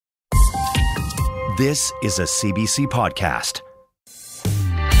This is a CBC podcast.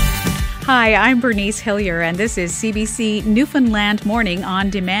 Hi, I'm Bernice Hillier, and this is CBC Newfoundland Morning on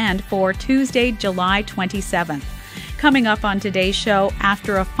Demand for Tuesday, July 27th. Coming up on today's show,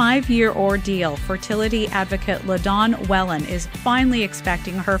 after a 5-year ordeal, fertility advocate LaDawn Wellen is finally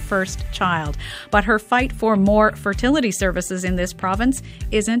expecting her first child. But her fight for more fertility services in this province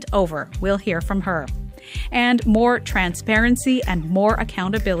isn't over. We'll hear from her. And more transparency and more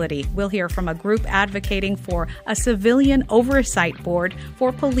accountability. We'll hear from a group advocating for a civilian oversight board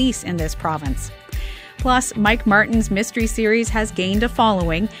for police in this province. Plus, Mike Martin's mystery series has gained a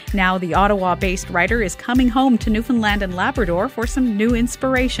following. Now the Ottawa-based writer is coming home to Newfoundland and Labrador for some new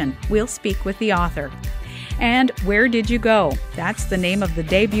inspiration. We'll speak with the author. And Where Did You Go? That's the name of the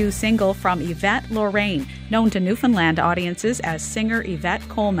debut single from Yvette Lorraine, known to Newfoundland audiences as singer Yvette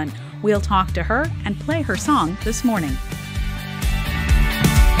Coleman. We'll talk to her and play her song this morning.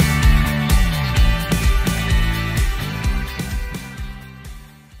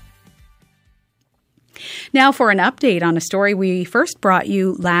 Now for an update on a story we first brought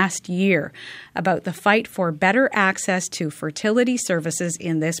you last year about the fight for better access to fertility services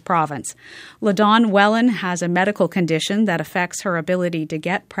in this province. LaDawn Wellen has a medical condition that affects her ability to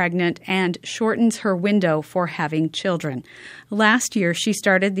get pregnant and shortens her window for having children. Last year, she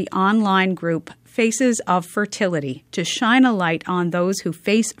started the online group Faces of Fertility to shine a light on those who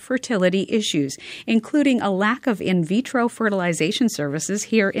face fertility issues, including a lack of in vitro fertilization services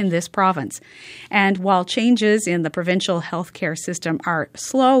here in this province. And while changes in the provincial healthcare system are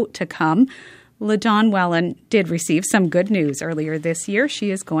slow to come, LaDawn Wellen did receive some good news earlier this year.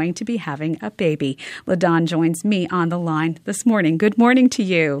 She is going to be having a baby. LaDawn joins me on the line this morning. Good morning to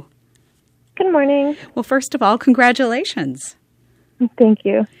you. Good morning. Well, first of all, congratulations. Thank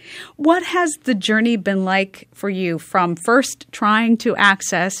you. What has the journey been like for you from first trying to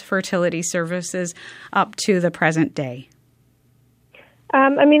access fertility services up to the present day?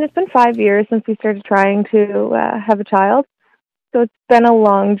 It's been 5 years since we started trying to have a child, so it's been a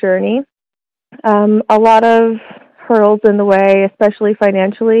long journey. A lot of hurdles in the way, especially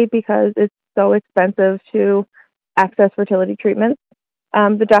financially, because it's so expensive to access fertility treatments.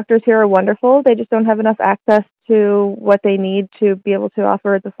 The doctors here are wonderful. They just don't have enough access to what they need to be able to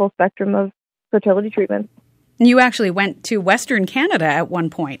offer the full spectrum of fertility treatments. You actually went to Western Canada at one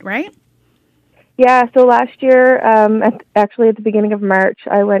point, right? Yeah, so last year, actually at the beginning of March,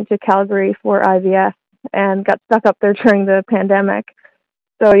 I went to Calgary for IVF and got stuck up there during the pandemic.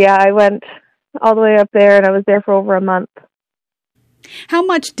 So yeah, I went all the way up there and I was there for over a month. How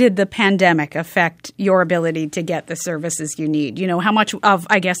much did the pandemic affect your ability to get the services you need? You know, how much of,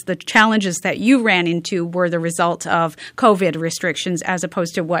 I guess, the challenges that you ran into were the result of COVID restrictions as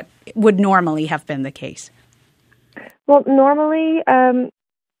opposed to what would normally have been the case? Well, normally,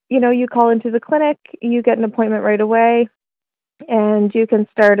 you call into the clinic, you get an appointment right away, and you can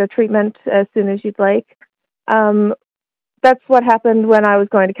start a treatment as soon as you'd like. That's what happened when I was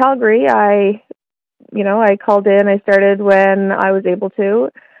going to Calgary. I called in, I started when I was able to,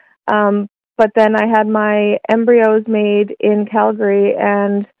 but then I had my embryos made in Calgary,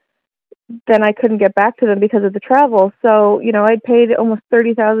 and then I couldn't get back to them because of the travel. So, I'd paid almost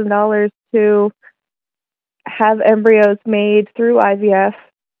 $30,000 to have embryos made through IVF,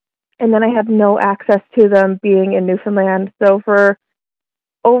 and then I had no access to them being in Newfoundland. So for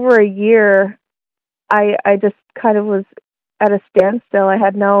over a year, I just kind of was at a standstill. I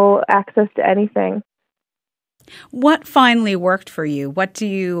had no access to anything. What finally worked for you? What do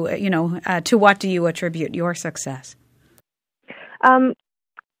you, to what do you attribute your success? I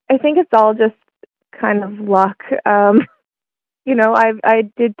think it's all just kind of luck. I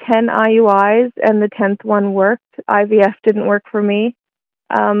did 10 IUIs and the 10th one worked. IVF didn't work for me.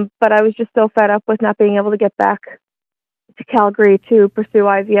 But I was just so fed up with not being able to get back to Calgary to pursue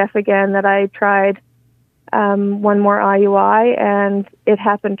IVF again that I tried one more IUI and it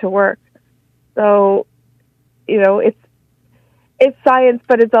happened to work. So, it's science,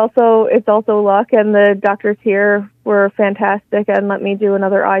 but it's also luck. And the doctors here were fantastic and let me do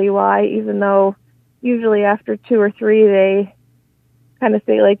another IUI, even though usually after 2 or 3 they kind of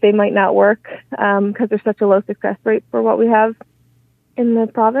say like they might not work because there's such a low success rate for what we have in the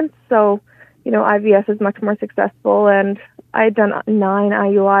province. So, IVF is much more successful, and I had done 9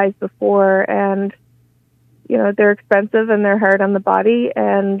 IUIs before, and they're expensive and they're hard on the body,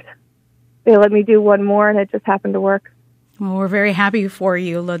 and they let me do one more, and it just happened to work. Well, we're very happy for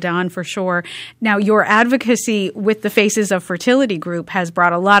you, LaDawn, for sure. Now, your advocacy with the Faces of Fertility group has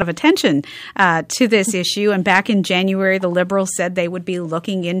brought a lot of attention to this issue. And back in January, the Liberals said they would be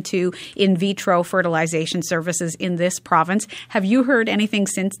looking into in vitro fertilization services in this province. Have you heard anything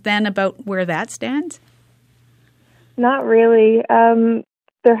since then about where that stands? Not really.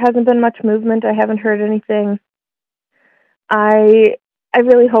 There hasn't been much movement. I haven't heard anything. I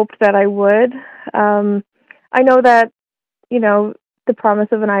really hoped that I would. I know that, the promise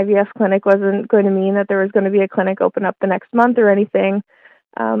of an IVF clinic wasn't going to mean that there was going to be a clinic open up the next month or anything.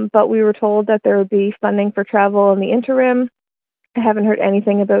 But we were told that there would be funding for travel in the interim. I haven't heard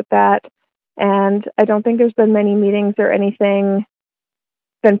anything about that. And I don't think there's been many meetings or anything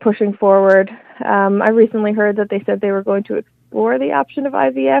been pushing forward. I recently heard that they said they were going to explore the option of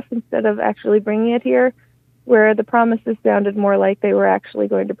IVF instead of actually bringing it here, where the promises sounded more like they were actually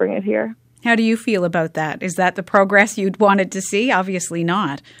going to bring it here. How do you feel about that? Is that the progress you'd wanted to see? Obviously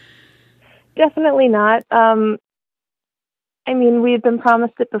not. Definitely not. We had been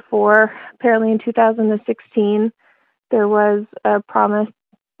promised it before. Apparently in 2016, there was a promise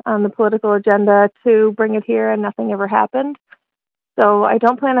on the political agenda to bring it here, and nothing ever happened. So I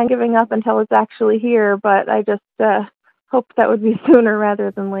don't plan on giving up until it's actually here, but I just hope that would be sooner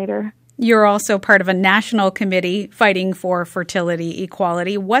rather than later. You're also part of a national committee fighting for fertility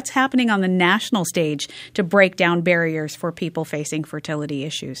equality. What's happening on the national stage to break down barriers for people facing fertility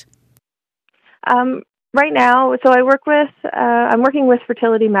issues? Right now, so I'm working with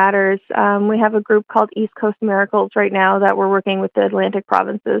Fertility Matters. We have a group called East Coast Miracles right now that we're working with the Atlantic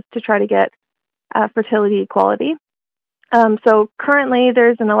provinces to try to get fertility equality. So currently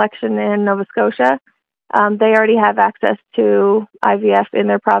there's an election in Nova Scotia. They already have access to IVF in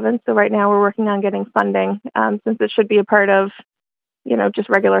their province. So right now we're working on getting funding since it should be a part of, just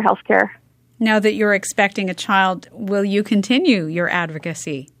regular health care. Now that you're expecting a child, will you continue your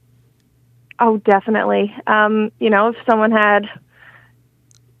advocacy? Oh, definitely. If someone had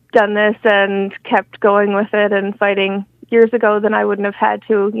done this and kept going with it and fighting years ago, then I wouldn't have had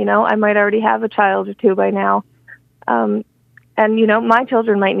to. I might already have a child or two by now. And my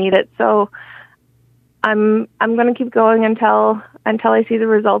children might need it. So I'm going to keep going until I see the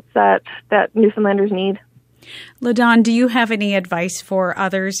results that Newfoundlanders need. LaDawn, do you have any advice for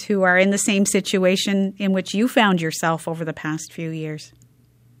others who are in the same situation in which you found yourself over the past few years?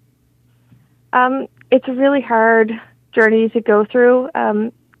 It's a really hard journey to go through.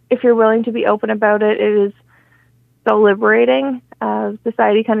 If you're willing to be open about it, it is so liberating.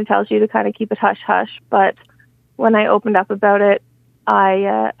 Society kind of tells you to kind of keep it hush-hush, but when I opened up about it,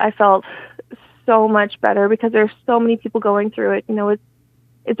 I felt so much better because there's so many people going through it.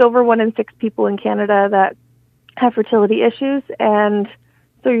 It's over 1 in 6 people in Canada that have fertility issues, and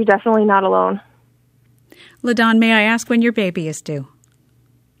so you're definitely not alone. LaDawn, may I ask when your baby is due?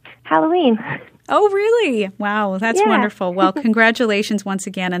 Halloween. Oh, really? Wow, that's Yeah. wonderful. Well, congratulations once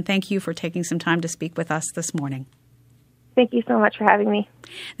again, and thank you for taking some time to speak with us this morning. Thank you so much for having me.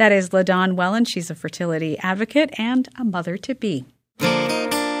 That is LaDawn Welland. She's a fertility advocate and a mother-to-be.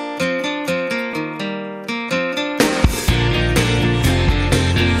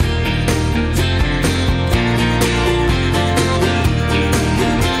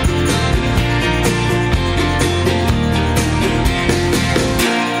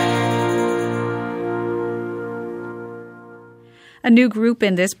 A new group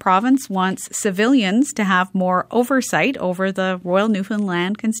in this province wants civilians to have more oversight over the Royal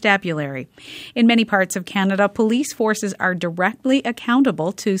Newfoundland Constabulary. In many parts of Canada, police forces are directly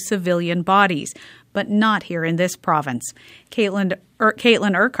accountable to civilian bodies, but not here in this province. Caitlin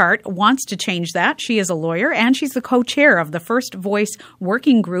Urquhart wants to change that. She is a lawyer, and she's the co-chair of the First Voice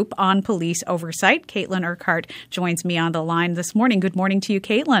Working Group on Police Oversight. Caitlin Urquhart joins me on the line this morning. Good morning to you,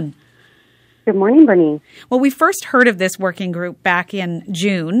 Caitlin. Good morning, Bernice. Well, we first heard of this working group back in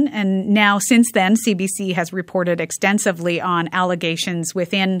June, and now since then, CBC has reported extensively on allegations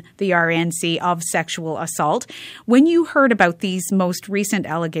within the RNC of sexual assault. When you heard about these most recent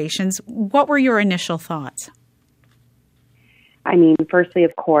allegations, what were your initial thoughts? Firstly,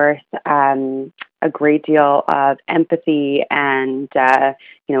 of course, a great deal of empathy and,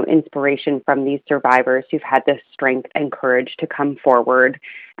 inspiration from these survivors who've had the strength and courage to come forward,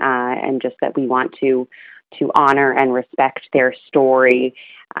 and just that we want to honor and respect their story.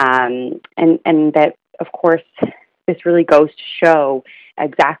 And that, of course, this really goes to show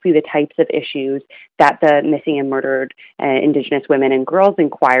exactly the types of issues that the Missing and Murdered Indigenous Women and Girls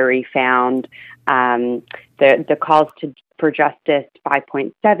Inquiry found. The calls for justice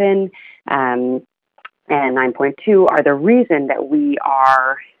 5.7 and 9.2 are the reason that we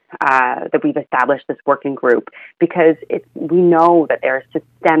are that we've established this working group, because we know that there are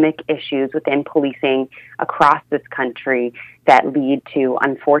systemic issues within policing across this country that lead to,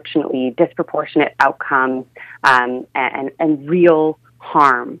 unfortunately, disproportionate outcomes and real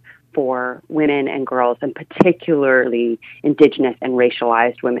harm for women and girls, and particularly Indigenous and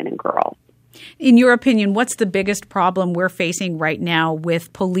racialized women and girls. In your opinion, what's the biggest problem we're facing right now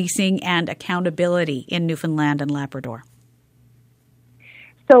with policing and accountability in Newfoundland and Labrador?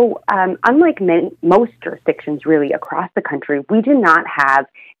 So unlike most jurisdictions really across the country, we do not have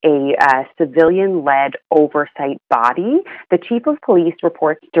a civilian-led oversight body. The Chief of Police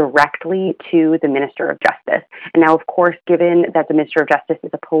reports directly to the Minister of Justice. And now, of course, given that the Minister of Justice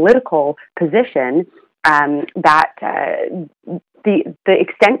is a political position, the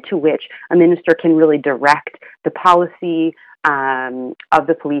extent to which a minister can really direct the policy of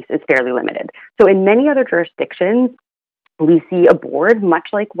the police is fairly limited. So in many other jurisdictions, we see a board, much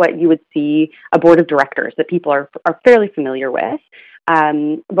like what you would see a board of directors that people are fairly familiar with.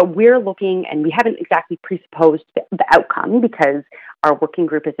 But we're looking, and we haven't exactly presupposed the outcome, because our working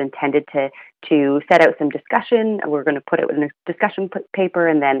group is intended to set out some discussion. We're going to put it in a discussion paper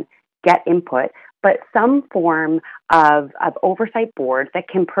and then get input, but some form of oversight board that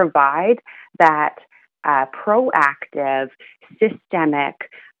can provide that proactive,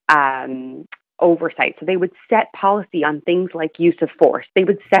 systemic oversight. So they would set policy on things like use of force. They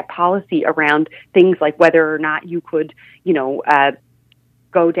would set policy around things like whether or not you could,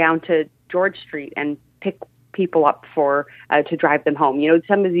 go down to George Street and pick people up to drive them home.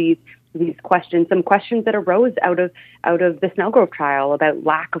 Some of these questions, some questions that arose out of the Snellgrove trial about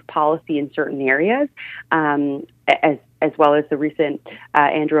lack of policy in certain areas, as well as the recent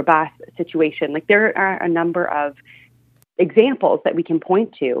Andrew Abbas situation. Like, there are a number of examples that we can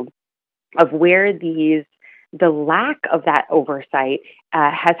point to of where the lack of that oversight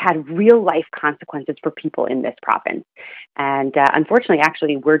has had real life consequences for people in this province. And unfortunately,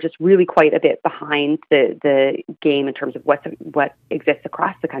 actually, we're just really quite a bit behind the game in terms of what exists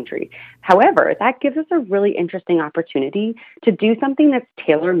across the country. However, that gives us a really interesting opportunity to do something that's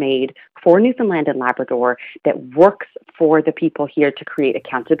tailor-made for Newfoundland and Labrador, that works for the people here, to create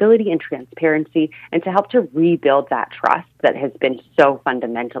accountability and transparency, and to help to rebuild that trust that has been so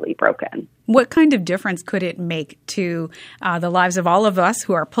fundamentally broken. What kind of difference could it make to the lives of all of us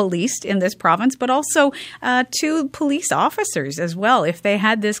who are policed in this province, but also to police officers as well, if they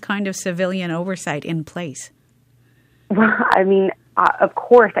had this kind of civilian oversight in place? Well, I mean, of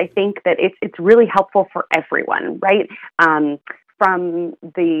course, I think that it's really helpful for everyone, right? From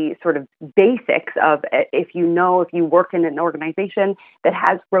the sort of basics of if you work in an organization that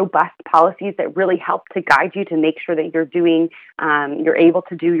has robust policies that really help to guide you to make sure that you're able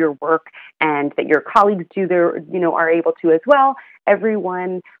to do your work, and that your colleagues are able to as well.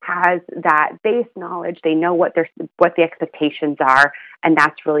 Everyone has that base knowledge. They know what the expectations are, and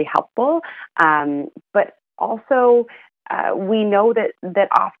that's really helpful. But also, we know that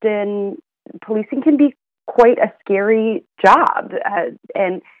often policing can be quite a scary job.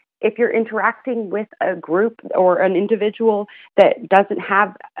 And if you're interacting with a group or an individual that doesn't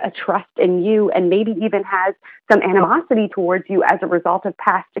have a trust in you, and maybe even has some animosity towards you as a result of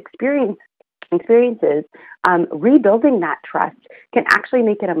past experiences, rebuilding that trust can actually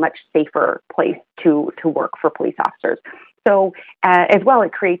make it a much safer place to work for police officers. So as well,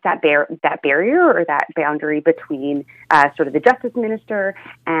 it creates that barrier or that boundary between sort of the justice minister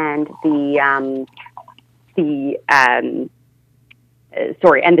and the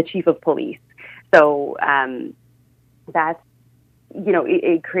chief of police. So that's,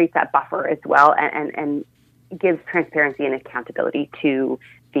 it creates that buffer as well, and gives transparency and accountability to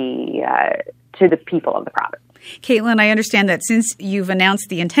the people of the province. Caitlin, I understand that since you've announced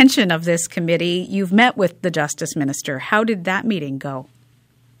the intention of this committee, you've met with the Justice Minister. How did that meeting go?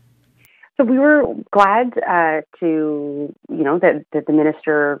 So we were glad that the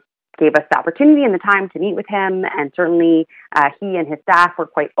Minister gave us the opportunity and the time to meet with him, and certainly he and his staff were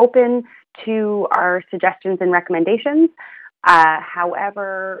quite open to our suggestions and recommendations.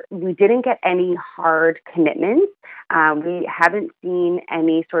 However, we didn't get any hard commitments. We haven't seen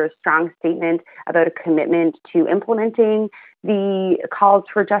any sort of strong statement about a commitment to implementing the calls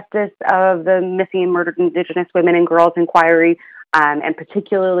for justice of the missing and murdered Indigenous women and girls inquiry, and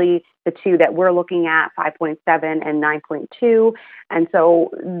particularly the two that we're looking at, 5.7 and 9.2. And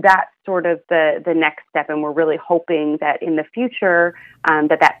so that's sort of the next step. And we're really hoping that in the future,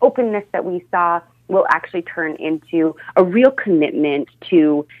 that openness that we saw will actually turn into a real commitment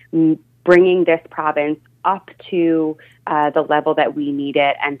to bringing this province up to the level that we need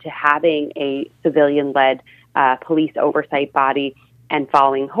it, and to having a civilian-led police oversight body and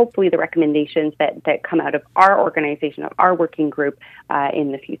following, hopefully, the recommendations that come out of our organization, of our working group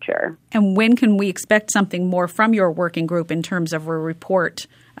in the future. And when can we expect something more from your working group in terms of a report,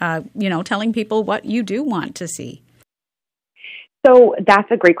 telling people what you do want to see? So that's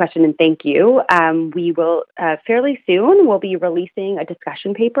a great question, and thank you. We will fairly soon, we'll be releasing a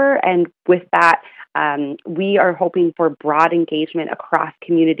discussion paper, and with that, we are hoping for broad engagement across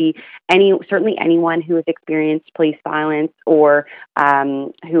community. Certainly anyone who has experienced police violence or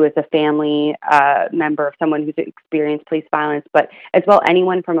who is a family member of someone who's experienced police violence, but as well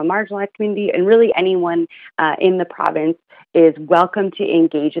anyone from a marginalized community and really anyone in the province is welcome to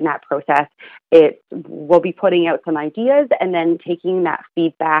engage in that process. We'll be putting out some ideas and then taking that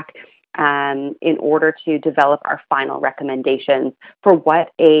feedback in order to develop our final recommendations for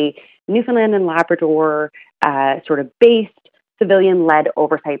what a Newfoundland and Labrador sort of based civilian-led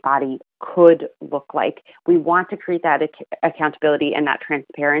oversight body could look like. We want to create that accountability and that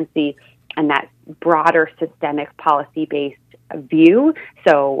transparency and that broader systemic policy-based view.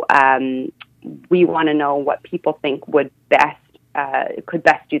 So we want to know what people think could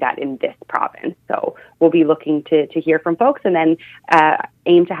best do that in this province. So we'll be looking to hear from folks and then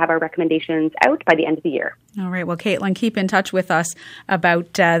aim to have our recommendations out by the end of the year. All right. Well, Caitlin, keep in touch with us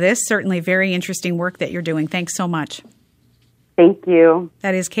about this. Certainly very interesting work that you're doing. Thanks so much. Thank you.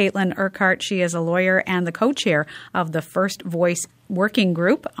 That is Caitlin Urquhart. She is a lawyer and the co-chair of the First Voice Working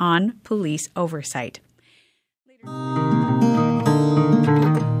Group on Police Oversight.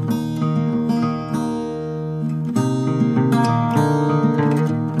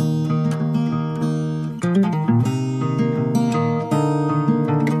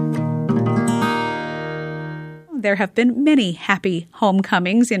 There have been many happy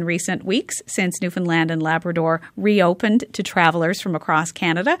homecomings in recent weeks since Newfoundland and Labrador reopened to travelers from across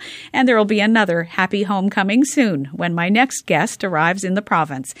Canada, and there will be another happy homecoming soon when my next guest arrives in the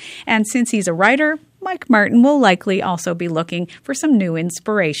province. And since he's a writer, Mike Martin will likely also be looking for some new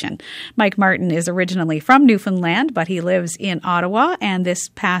inspiration. Mike Martin is originally from Newfoundland, but he lives in Ottawa, and this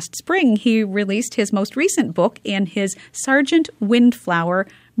past spring he released his most recent book in his Sergeant Windflower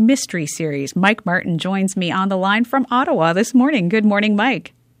mystery series. Mike Martin joins me on the line from Ottawa this morning. Good morning,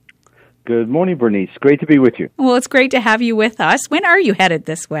 Mike. Good morning, Bernice. Great to be with you. Well, it's great to have you with us. When are you headed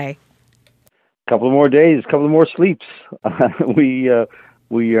this way? A couple of more days, a couple of more sleeps. We're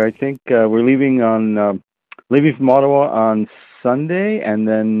leaving from Ottawa on Sunday, and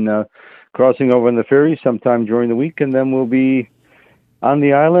then crossing over on the ferry sometime during the week, and then we'll be on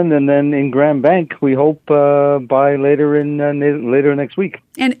the island, and then in Grand Bank, we hope by later next week.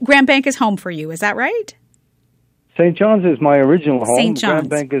 And Grand Bank is home for you, is that right? St. John's is my original home. St. John's.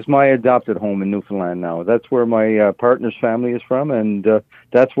 Grand Bank is my adopted home in Newfoundland now. That's where my partner's family is from, and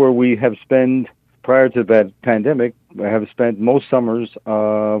that's where we have spent, prior to the pandemic, I have spent most summers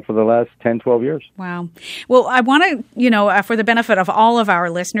for the last 10, 12 years. Wow. Well, I want to, for the benefit of all of our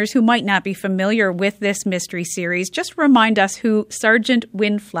listeners who might not be familiar with this mystery series, just remind us who Sergeant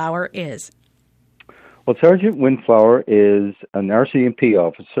Windflower is. Well, Sergeant Windflower is an RCMP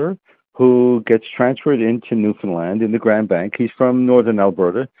officer who gets transferred into Newfoundland in the Grand Bank. He's from northern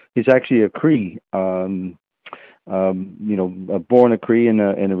Alberta. He's actually a Cree, born a Cree in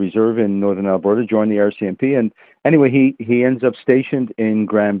a reserve in northern Alberta, joined the RCMP, and anyway, he ends up stationed in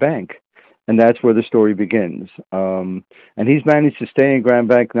Grand Bank, and that's where the story begins. And he's managed to stay in Grand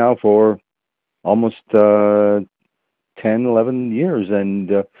Bank now for almost 10, 11 years,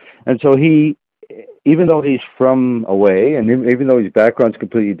 and so he, even though he's from away, and even though his background's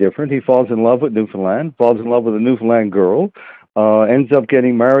completely different, he falls in love with Newfoundland, falls in love with a Newfoundland girl, ends up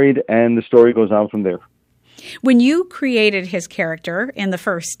getting married, and the story goes on from there. When you created his character in the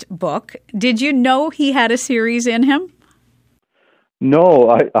first book, did you know he had a series in him? No,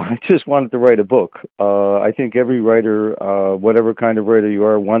 I just wanted to write a book. I think every writer, whatever kind of writer you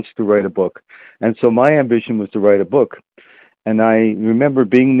are, wants to write a book. And so my ambition was to write a book. And I remember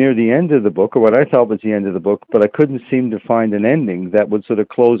being near the end of the book, or what I thought was the end of the book, but I couldn't seem to find an ending that would sort of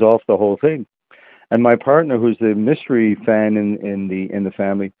close off the whole thing. And my partner, who's the mystery fan in the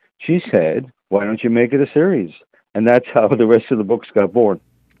family, she said, "Why don't you make it a series?" And that's how the rest of the books got born.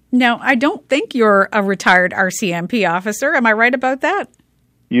 Now, I don't think you're a retired RCMP officer. Am I right about that?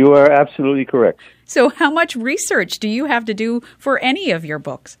 You are absolutely correct. So how much research do you have to do for any of your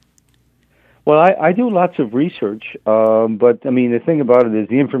books? Well, I do lots of research, but, I mean, the thing about it is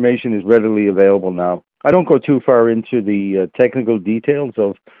the information is readily available now. I don't go too far into the technical details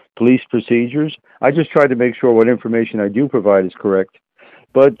of police procedures. I just try to make sure what information I do provide is correct.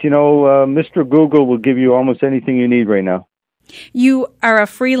 But, Mr. Google will give you almost anything you need right now. You are a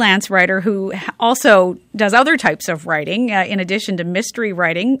freelance writer who also does other types of writing in addition to mystery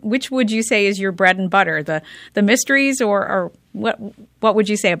writing. Which would you say is your bread and butter, the mysteries, or what would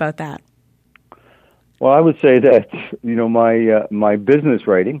you say about that? Well, I would say that my business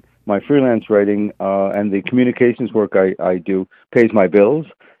writing, my freelance writing, and the communications work I do pays my bills,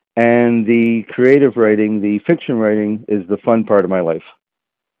 and the creative writing, the fiction writing, is the fun part of my life.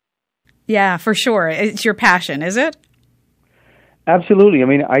 Yeah, for sure. It's your passion, is it? Absolutely. I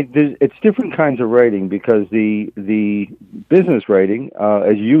mean, it's different kinds of writing, because the business writing,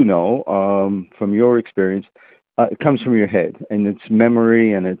 as you know from your experience, it comes from your head, and it's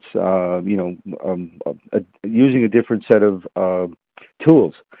memory, and it's using a different set of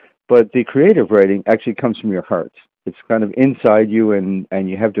tools. But the creative writing actually comes from your heart. It's kind of inside you, and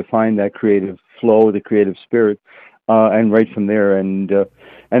you have to find that creative flow, the creative spirit, and write from there. And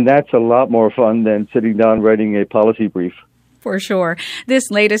that's a lot more fun than sitting down writing a policy brief. For sure.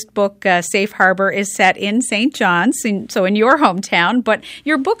 This latest book, Safe Harbor, is set in St. John's, so in your hometown, but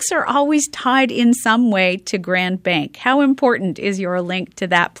your books are always tied in some way to Grand Bank. How important is your link to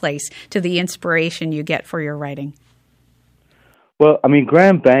that place, to the inspiration you get for your writing? Well, I mean,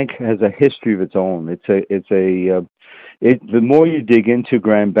 Grand Bank has a history of its own. The more you dig into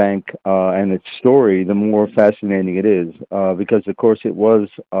Grand Bank and its story, the more fascinating it is, because, of course,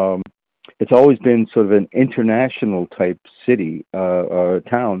 it's always been sort of an international type city,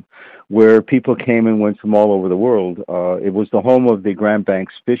 town, where people came and went from all over the world. It was the home of the Grand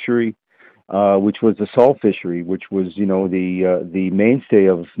Banks fishery, which was the salt fishery, which was, the mainstay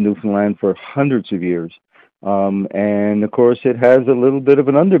of Newfoundland for hundreds of years. And of course, it has a little bit of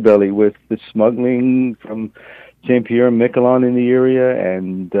an underbelly with the smuggling from St. Pierre and Miquelon in the area,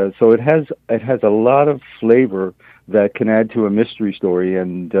 and so it has a lot of flavor that can add to a mystery story,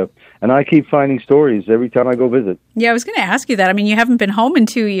 and I keep finding stories every time I go visit. Yeah, I was going to ask you that. I mean, you haven't been home in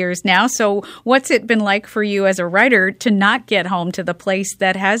 2 years now, so what's it been like for you as a writer to not get home to the place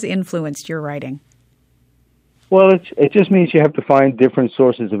that has influenced your writing? Well, it just means you have to find different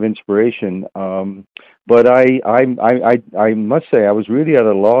sources of inspiration. But I must say I was really at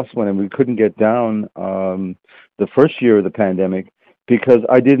a loss when we couldn't get down the first year of the pandemic, because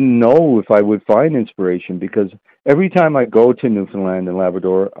I didn't know if I would find inspiration. Because every time I go to Newfoundland and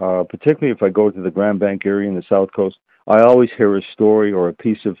Labrador, particularly if I go to the Grand Bank area in the South Coast, I always hear a story or a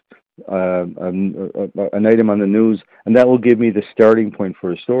piece of an item on the news, and that will give me the starting point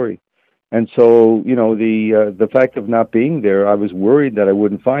for a story. And so, the fact of not being there, I was worried that I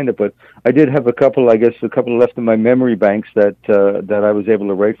wouldn't find it, but I did have a couple left in my memory banks that I was able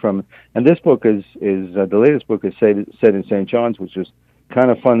to write from. And this book is the latest book is set in St. John's, which is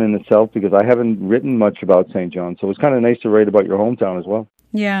kind of fun in itself, because I haven't written much about St. John's, so it's kind of nice to write about your hometown as well.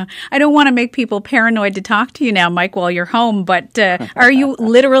 Yeah. I don't want to make people paranoid to talk to you now, Mike, while you're home, but are you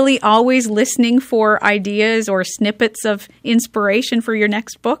literally always listening for ideas or snippets of inspiration for your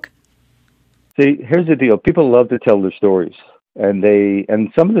next book? See, here's the deal. People love to tell their stories, and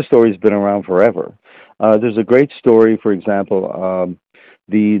some of the stories have been around forever. There's a great story, for example,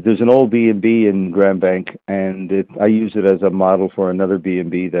 there's an old B&B in Grand Bank, and I use it as a model for another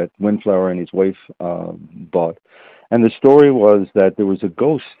B&B that Windflower and his wife bought. And the story was that there was a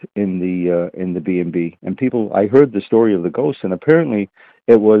ghost in the B&B, and I heard the story of the ghost, and apparently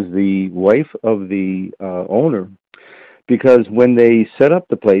it was the wife of the owner. Because when they set up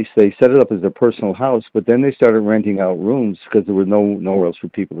the place, they set it up as their personal house, but then they started renting out rooms because there was nowhere else for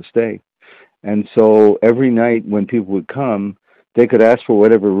people to stay. And so every night when people would come, they could ask for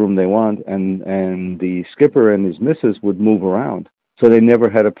whatever room they want, and the skipper and his missus would move around. So they never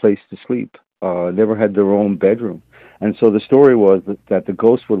had a place to sleep, never had their own bedroom. And so the story was that the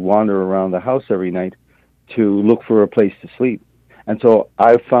ghost would wander around the house every night to look for a place to sleep. And so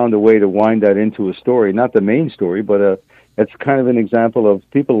I found a way to wind that into a story, not the main story, but it's kind of an example of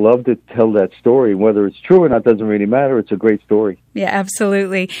people love to tell that story. Whether it's true or not doesn't really matter. It's a great story. Yeah,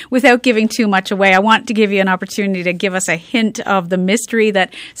 absolutely. Without giving too much away, I want to give you an opportunity to give us a hint of the mystery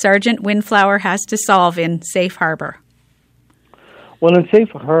that Sergeant Windflower has to solve in Safe Harbor. Well, in Safe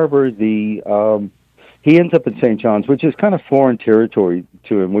Harbor, he ends up in St. John's, which is kind of foreign territory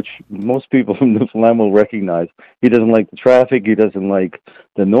to him, which most people from Newfoundland will recognize. He doesn't like the traffic. He doesn't like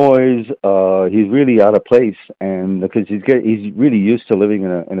the noise. He's really out of place, and because he's really used to living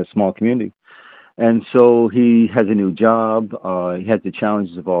in a small community. And so he has a new job. He has the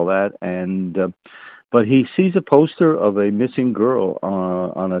challenges of all that, but he sees a poster of a missing girl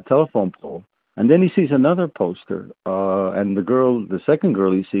on a telephone pole, and then he sees another poster, and the second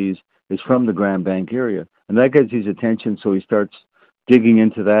girl he sees is from the Grand Bank area, and that gets his attention. So he starts digging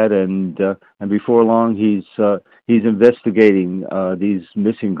into that, and before long he's investigating these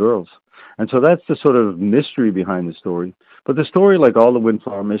missing girls, and so that's the sort of mystery behind the story. But the story, like all the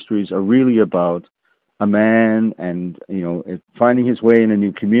Windflower Mysteries, are really about a man and finding his way in a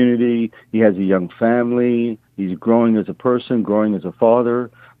new community. He has a young family. He's growing as a person, growing as a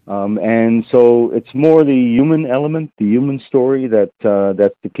father. And so it's more the human element, the human story that's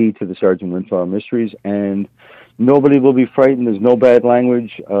the key to the Sergeant Windflower Mysteries. And nobody will be frightened. There's no bad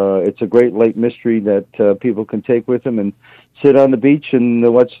language. It's a great light mystery that people can take with them and sit on the beach and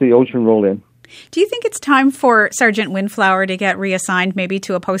watch the ocean roll in. Do you think it's time for Sergeant Windflower to get reassigned maybe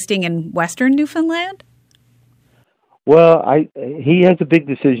to a posting in Western Newfoundland? Well, he has a big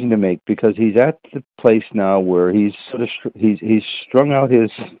decision to make because he's at the place now where he's strung out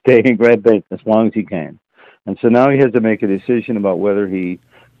his stay in Grand Bank as long as he can, and so now he has to make a decision about whether he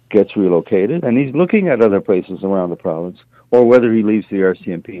gets relocated, and he's looking at other places around the province, or whether he leaves the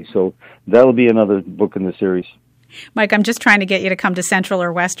RCMP. So that'll be another book in the series. Mike, I'm just trying to get you to come to Central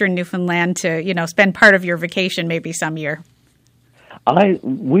or Western Newfoundland to spend part of your vacation maybe some year.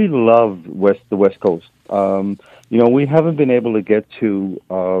 We love the West Coast. We haven't been able to get to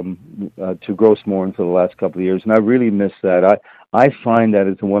Gros Morne for the last couple of years, and I really miss that. I find that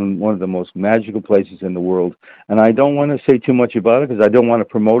it's one of the most magical places in the world, and I don't want to say too much about it because I don't want to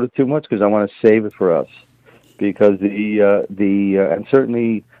promote it too much because I want to save it for us. Because and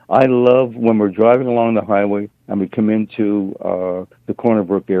certainly I love when we're driving along the highway and we come into the Corner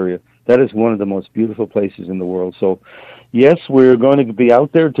Brook area. That is one of the most beautiful places in the world. So, yes, we're going to be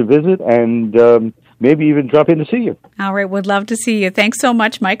out there to visit and maybe even drop in to see you. All right, would love to see you. Thanks so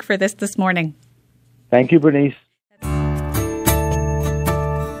much, Mike, for this morning. Thank you, Bernice.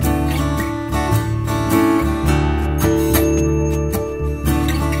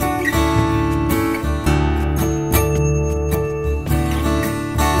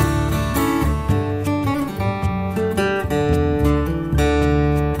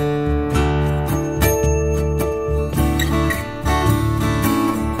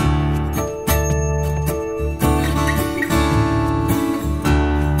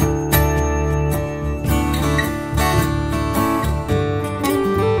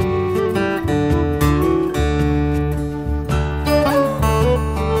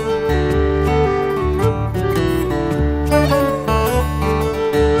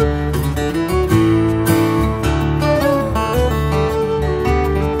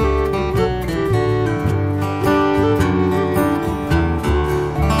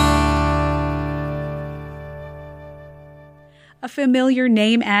 A familiar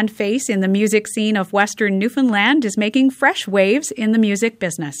name and face in the music scene of Western Newfoundland is making fresh waves in the music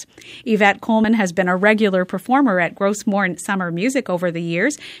business. Yvette Coleman has been a regular performer at Gros Morne Summer Music over the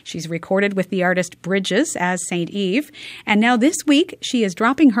years. She's recorded with the artist Bridges as St. Eve, and now this week she is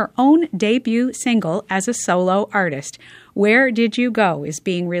dropping her own debut single as a solo artist. Where Did You Go is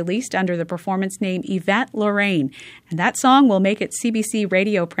being released under the performance name Yvette Lorraine, and that song will make its CBC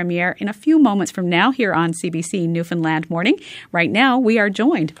radio premiere in a few moments from now here on CBC Newfoundland Morning. Right now, we are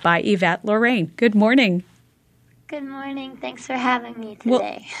joined by Yvette Lorraine. Good morning. Good morning. Thanks for having me today.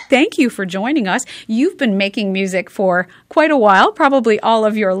 Well, thank you for joining us. You've been making music for quite a while, probably all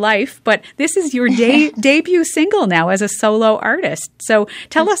of your life, but this is your debut single now as a solo artist. So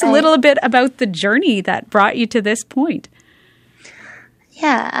tell us a little bit about the journey that brought you to this point.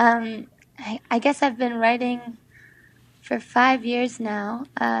 Yeah, I guess I've been writing for 5 years now.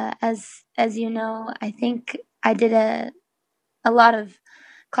 As you know, I think I did a lot of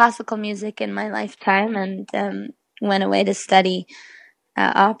classical music in my lifetime and went away to study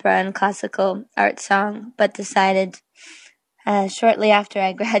opera and classical art song, but decided shortly after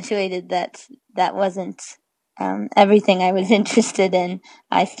I graduated that wasn't everything I was interested in.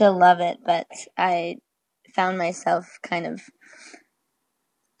 I still love it, but I found myself kind of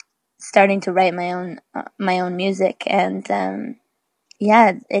starting to write my own music, and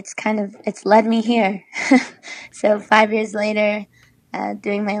it's led me here. So 5 years later,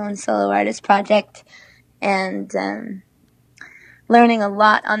 doing my own solo artist project, and learning a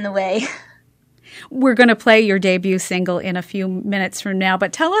lot on the way. We're going to play your debut single in a few minutes from now,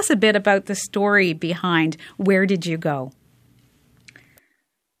 but tell us a bit about the story behind Where Did You Go?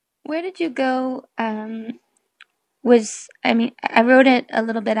 Where Did You Go? I wrote it a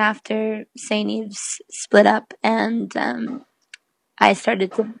little bit after St. Eve's split up, and I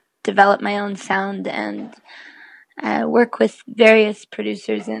started to develop my own sound and work with various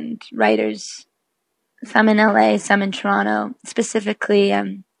producers and writers, some in LA, some in Toronto. Specifically,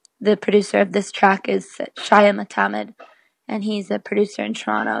 the producer of this track is Shaya Matamed, and he's a producer in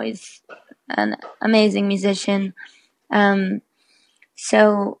Toronto. He's an amazing musician.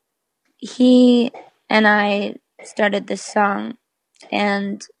 So he and I started this song,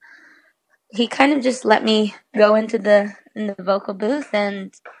 and he kind of just let me go into the vocal booth,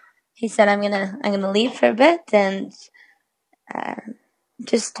 and he said, I'm gonna leave for a bit and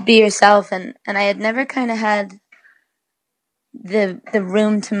just be yourself. And I had never kind of had the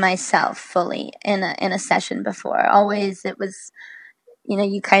room to myself fully in a session before. Always it was,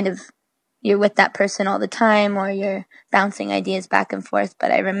 you're with that person all the time, or you're bouncing ideas back and forth.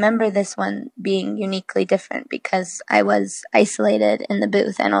 But I remember this one being uniquely different because I was isolated in the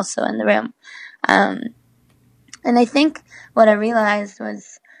booth and also in the room. And I think what I realized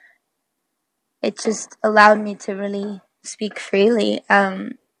was it just allowed me to really speak freely,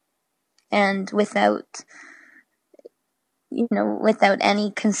 and without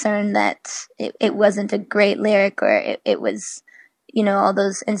any concern that it wasn't a great lyric, or it was, all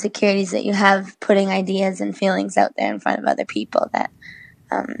those insecurities that you have putting ideas and feelings out there in front of other people that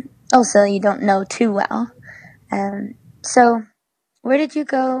also you don't know too well. So Where Did You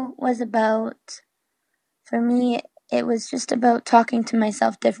Go was about, for me, it was just about talking to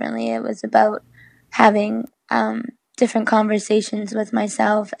myself differently. It was about having different conversations with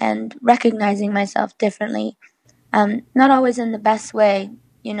myself and recognizing myself differently. Not always in the best way.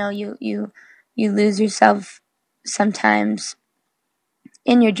 You lose yourself sometimes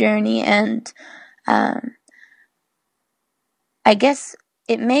in your journey, and I guess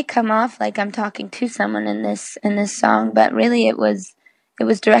it may come off like I'm talking to someone in this song, but really it was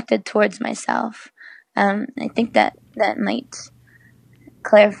directed towards myself. I think that might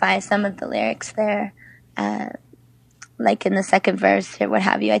clarify some of the lyrics there, like in the second verse or what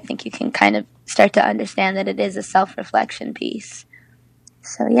have you. I think you can kind of start to understand that it is a self-reflection piece.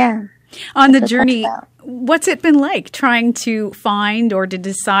 So yeah. On the journey, what's it been like trying to find or to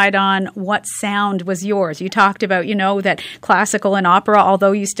decide on what sound was yours? You talked about, that classical and opera,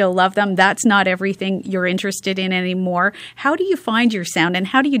 although you still love them, that's not everything you're interested in anymore. How do you find your sound, and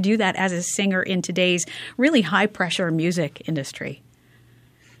how do you do that as a singer in today's really high-pressure music industry?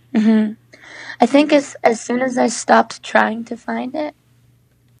 Mm-hmm. I think as soon as I stopped trying to find it,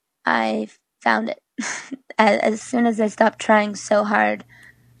 I found it. As soon as I stopped trying so hard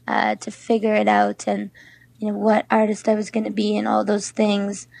to figure it out, and what artist I was going to be and all those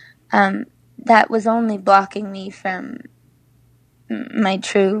things, that was only blocking me from my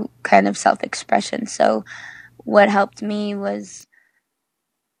true kind of self-expression. So what helped me was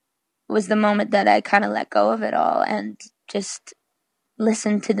the moment that I kind of let go of it all and just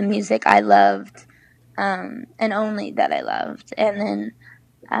listened to the music I loved, and only that I loved, and then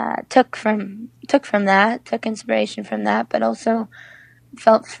took inspiration from that, but also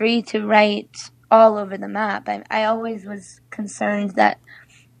felt free to write all over the map. I always was concerned that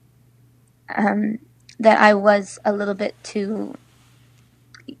I was a little bit too,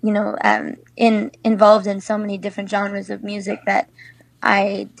 involved in so many different genres of music that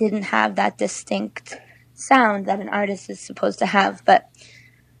I didn't have that distinct sound that an artist is supposed to have. But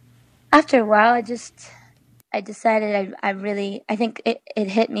after a while, I decided I think it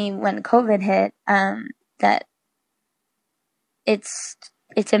hit me when COVID hit, that it's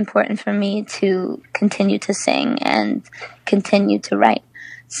important for me to continue to sing and continue to write.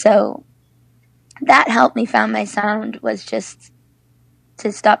 So that helped me find my sound, was just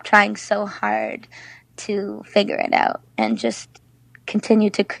to stop trying so hard to figure it out and just continue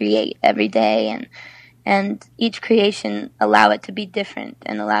to create every day, and each creation allow it to be different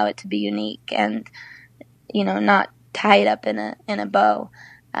and allow it to be unique, and not tie it up in a bow.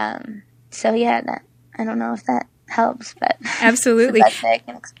 So yeah, that, I don't know if that helps, but absolutely, the best way I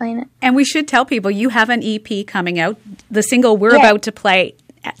can explain it. And we should tell people you have an EP coming out. The single we're about to play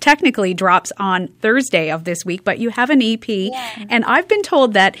technically drops on Thursday of this week, but you have an EP, and I've been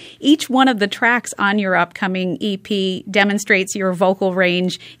told that each one of the tracks on your upcoming EP demonstrates your vocal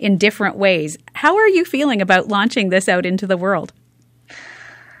range in different ways. How are you feeling about launching this out into the world?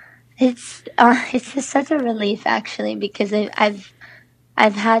 It's just such a relief, actually, because I've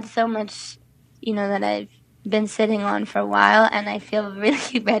had so much, that I've been sitting on for a while, and I feel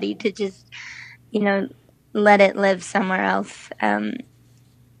really ready to just, let it live somewhere else,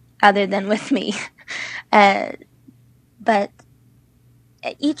 other than with me. But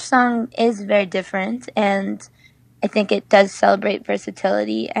each song is very different, and I think it does celebrate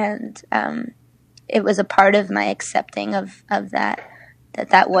versatility, and it was a part of my accepting of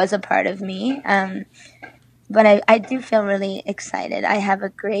that was a part of me. But I do feel really excited. I have a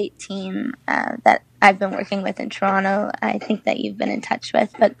great team that I've been working with in Toronto. I think that you've been in touch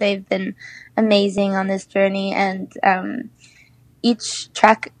with, but they've been amazing on this journey. And each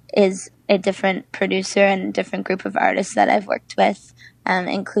track is a different producer and a different group of artists that I've worked with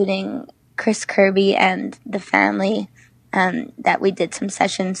including Chris Kirby and the family that we did some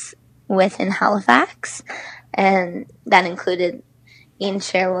sessions with in Halifax. And that included Ian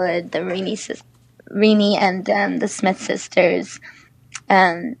Sherwood, the Reenie and the Smith sisters.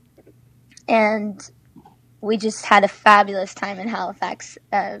 And we just had a fabulous time in Halifax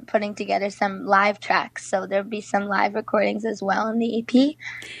putting together some live tracks. So there'll be some live recordings as well in the EP.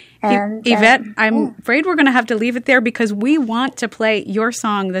 And, Yvette, I'm afraid we're going to have to leave it there because we want to play your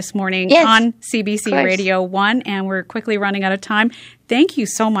song this morning on CBC Radio 1, and we're quickly running out of time. Thank you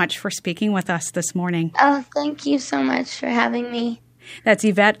so much for speaking with us this morning. Oh, thank you so much for having me. That's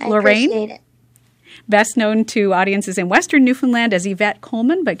Yvette I Lorraine. appreciate it. Best known to audiences in Western Newfoundland as Yvette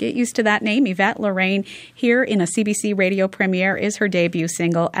Coleman, but get used to that name. Yvette Lorraine, here in a CBC radio premiere, is her debut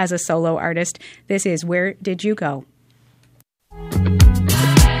single as a solo artist. This is Where Did You Go?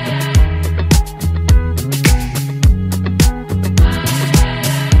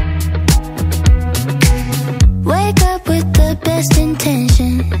 Wake up with the best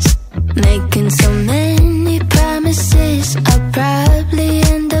intentions, making so many promises I'll probably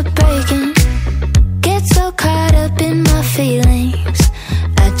end up breaking. Get so caught up in my feelings,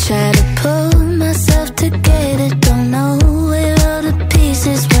 I try to pull myself together, don't know where all the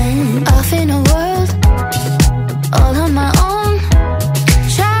pieces went. Off in a world, all on my own,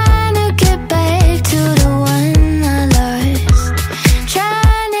 trying to get back to the one I lost,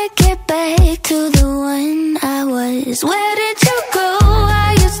 trying to get back to the one I was. Where did you go?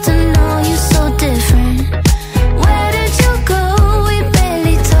 I used to know you so different. Where did you go? We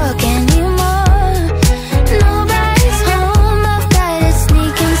barely talk anymore. Nobody's home, I've got a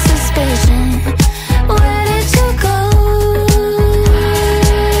sneaking suspicion. Where did you go?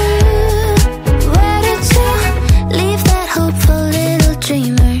 Where did you leave that hopeful little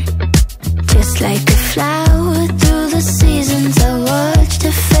dreamer? Just like a flower through the seasons, I watched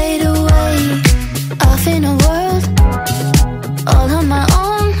it fade away. Off in a world, all on my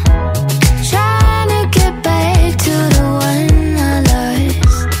own, trying to get back to the one I lost,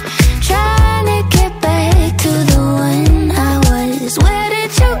 trying to get back to the one I was. Where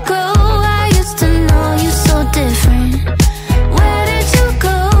did you go? I used to know you so different. Where did you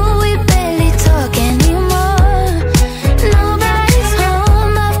go? We barely talk anymore. Nobody's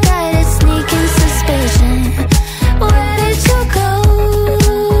home, I've got a sneaking suspicion. Where did you go?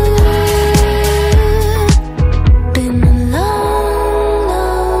 Been a long,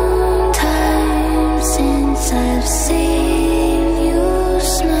 long time since I've seen you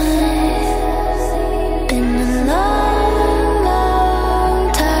smile. Been a long,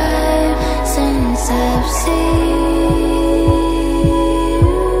 long time since I've seen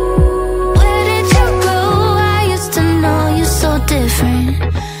you. Where did you go? I used to know you so different.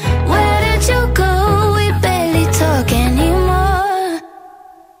 Where did you go? We barely talk anymore.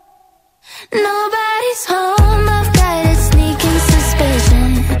 Nobody's home, I've got a sneaking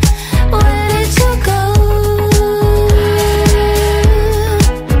suspicion. Where did you go?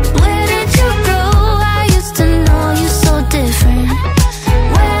 Where did you go? I used to know you so different.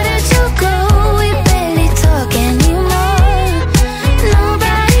 Where did you go? We barely talk anymore.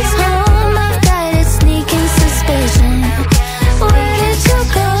 Nobody's home, I've got a sneaking suspicion. Where did you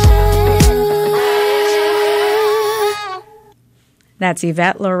go? That's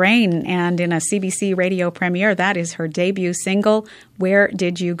Yvette Lorraine, and in a CBC radio premiere, that is her debut single, Where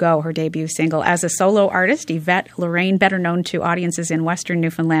Did You Go? Her debut single as a solo artist, Yvette Lorraine, better known to audiences in Western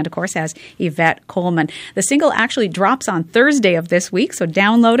Newfoundland, of course, as Yvette Coleman. The single actually drops on Thursday of this week, so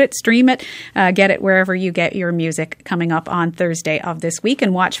download it, stream it, get it wherever you get your music coming up on Thursday of this week,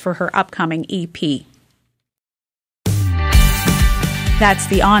 and watch for her upcoming EP. That's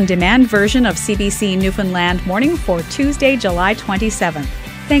the on-demand version of CBC Newfoundland Morning for Tuesday, July 27th.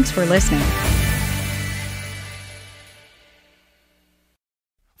 Thanks for listening.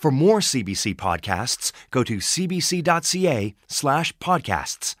 For more CBC podcasts, go to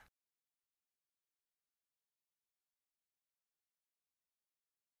cbc.ca/podcasts.